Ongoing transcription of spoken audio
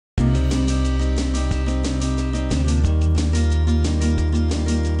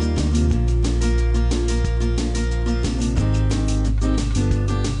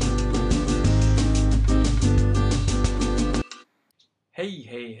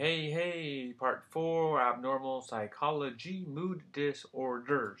Hey, part 4, abnormal psychology, mood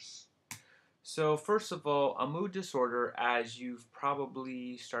disorders. So, first of all, a mood disorder, as you've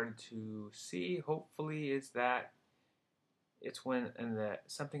probably started to see, hopefully, is that it's when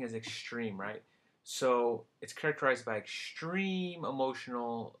something is extreme, right? So, it's characterized by extreme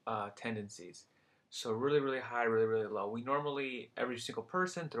emotional tendencies. So, really, really high, really, really low. We normally, every single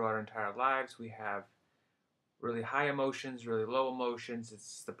person throughout our entire lives, we have really high emotions, really low emotions.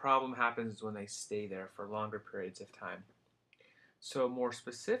 It's the problem happens when they stay there for longer periods of time. So more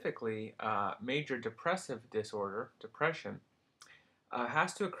specifically, major depressive disorder, depression,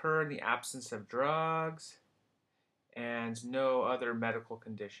 has to occur in the absence of drugs and no other medical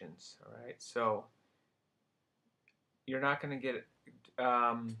conditions. All right, so you're not going to get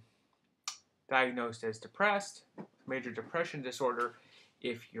diagnosed as depressed, major depression disorder,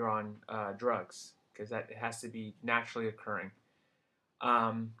 if you're on drugs, because that it has to be naturally occurring.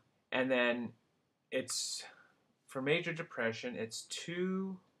 Um, and then it's for major depression, it's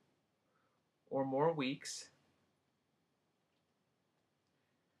 2 or more weeks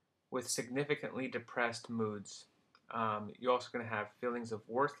with significantly depressed moods. You're also going to have feelings of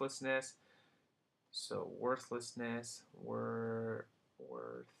worthlessness. So worthlessness,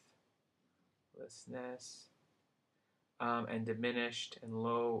 and diminished and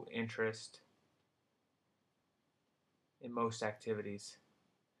low interest in most activities.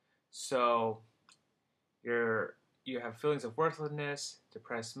 So you have feelings of worthlessness,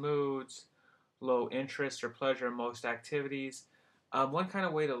 depressed moods, low interest or pleasure in most activities. One kind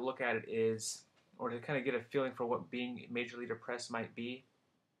of way to look at it is, or to kind of get a feeling for what being majorly depressed might be,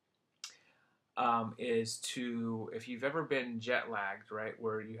 is to, if you've ever been jet lagged, right,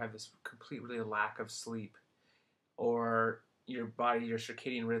 where you have this complete really lack of sleep, or your body, your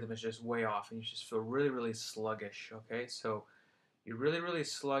circadian rhythm is just way off, and you just feel really, really sluggish. Okay, so you're really, really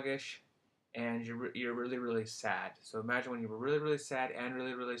sluggish, and you're really, really sad. So imagine when you were really, really sad and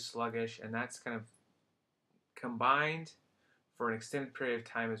really, really sluggish, and that's kind of combined for an extended period of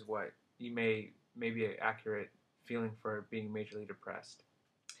time is what you may be an accurate feeling for being majorly depressed.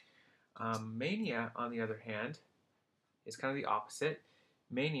 Mania, on the other hand, is kind of the opposite.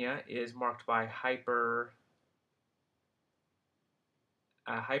 Mania is marked by hyperactive,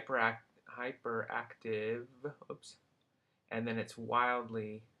 and then it's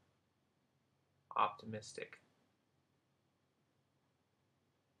wildly optimistic.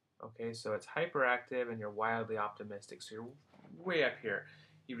 Okay, so it's hyperactive and you're wildly optimistic. So you're way up here.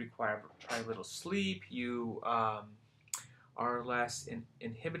 You require very little sleep. You are less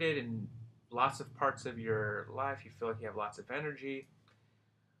inhibited in lots of parts of your life. You feel like you have lots of energy.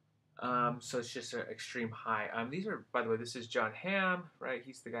 So it's just an extreme high. These are, by the way, this is John Hamm, right?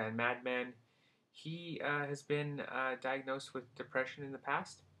 He's the guy in Mad Men. He has been diagnosed with depression in the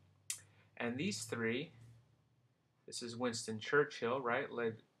past. And these three, this is Winston Churchill, right?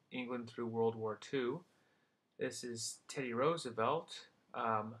 Led England through World War II. This is Teddy Roosevelt,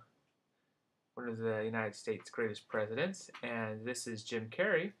 one of the United States' greatest presidents. And this is Jim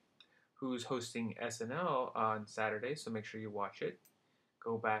Carrey, who's hosting SNL on Saturday, so make sure you watch it.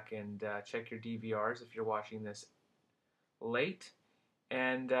 Go back and check your DVRs if you're watching this late.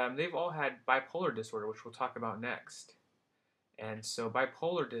 And they've all had bipolar disorder, which we'll talk about next. And so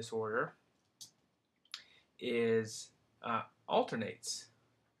bipolar disorder is alternates.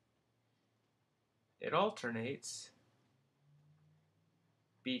 It alternates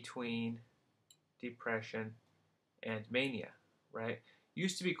between depression and mania, right?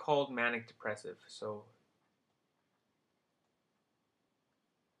 Used to be called manic depressive, so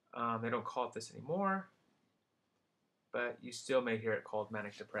they don't call it this anymore, but you still may hear it called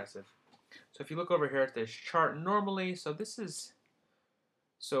manic depressive. So if you look over here at this chart normally, so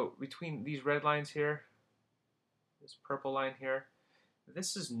between these red lines here, this purple line here,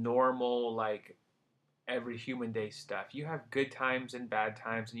 this is normal, like every human day stuff. You have good times and bad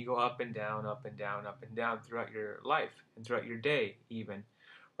times, and you go up and down, up and down, up and down throughout your life and throughout your day even,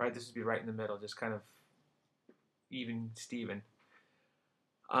 right? This would be right in the middle, just kind of even Steven.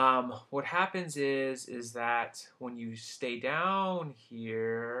 What happens is that when you stay down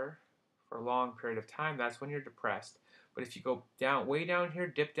here for a long period of time, that's when you're depressed. But if you go down, way down here,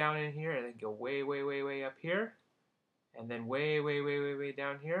 dip down in here, and then go way, way, way, way up here, and then way, way, way, way, way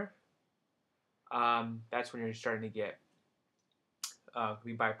down here, that's when you're starting to get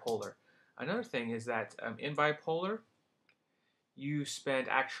be bipolar. Another thing is that in bipolar, you spend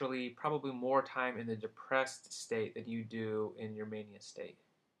actually probably more time in the depressed state than you do in your mania state.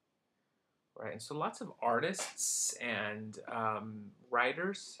 Right, and so lots of artists and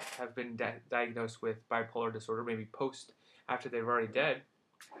writers have been diagnosed with bipolar disorder, maybe after they've already dead,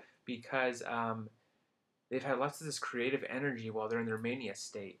 because they've had lots of this creative energy while they're in their mania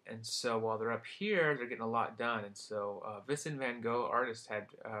state. And so while they're up here, they're getting a lot done. And so Vincent van Gogh, artist, had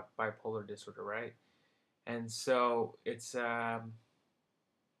bipolar disorder, right? And so it's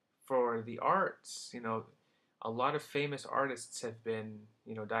for the arts, a lot of famous artists have been,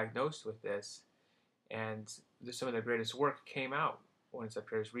 diagnosed with this. And some of their greatest work came out when it's up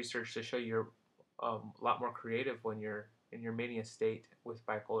here. There's research to show you're a lot more creative when you're in your mania state with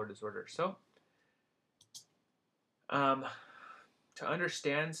bipolar disorder. So, to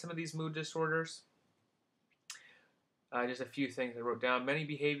understand some of these mood disorders, just a few things I wrote down. Many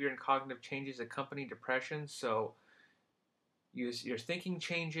behavior and cognitive changes accompany depression. So, your thinking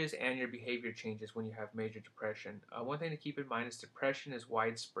changes and your behavior changes when you have major depression. One thing to keep in mind is depression is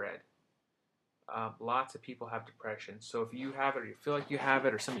widespread. Lots of people have depression. So if you have it, or you feel like you have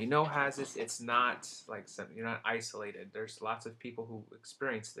it, or somebody you know has this, it's not like something, you're not isolated. There's lots of people who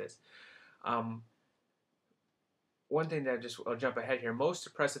experience this. One thing that I'll jump ahead here. Most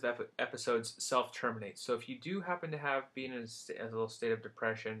depressive episodes self-terminate. So if you do happen to be in a little state of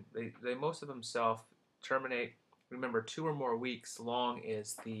depression, they most of them self-terminate. Remember, 2 or more weeks long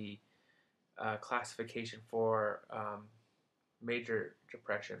is the classification for major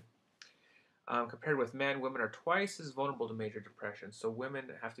depression. Compared with men, women are twice as vulnerable to major depression, so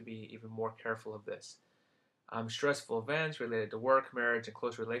women have to be even more careful of this. Stressful events related to work, marriage, and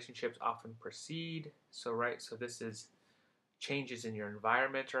close relationships often precede. So this is changes in your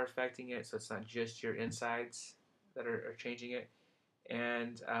environment are affecting it, so it's not just your insides that are changing it.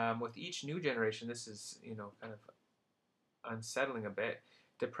 And with each new generation, this is, kind of unsettling a bit.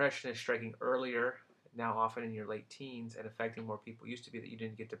 Depression is striking earlier, now often in your late teens, and affecting more people. It used to be that you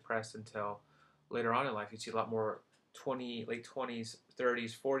didn't get depressed until later on in life. You'd see a lot more late 20s,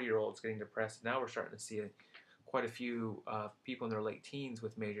 30s, 40-year-olds getting depressed. Now we're starting to see quite a few people in their late teens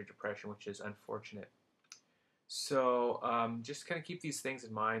with major depression, which is unfortunate. So just kind of keep these things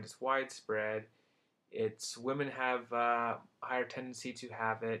in mind. It's widespread. Women have a higher tendency to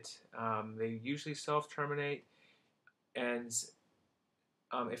have it. They usually self-terminate. And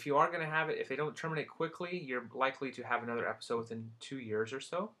if you are going to have it, if they don't terminate quickly, you're likely to have another episode within 2 years or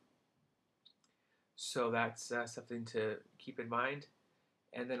so. So that's something to keep in mind.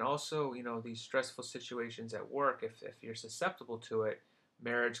 And then also, these stressful situations at work, if you're susceptible to it,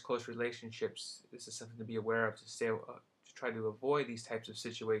 marriage, close relationships, this is something to be aware of to try to avoid these types of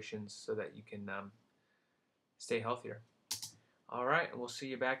situations so that you can stay healthier. All right, and we'll see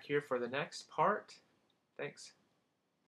you back here for the next part. Thanks.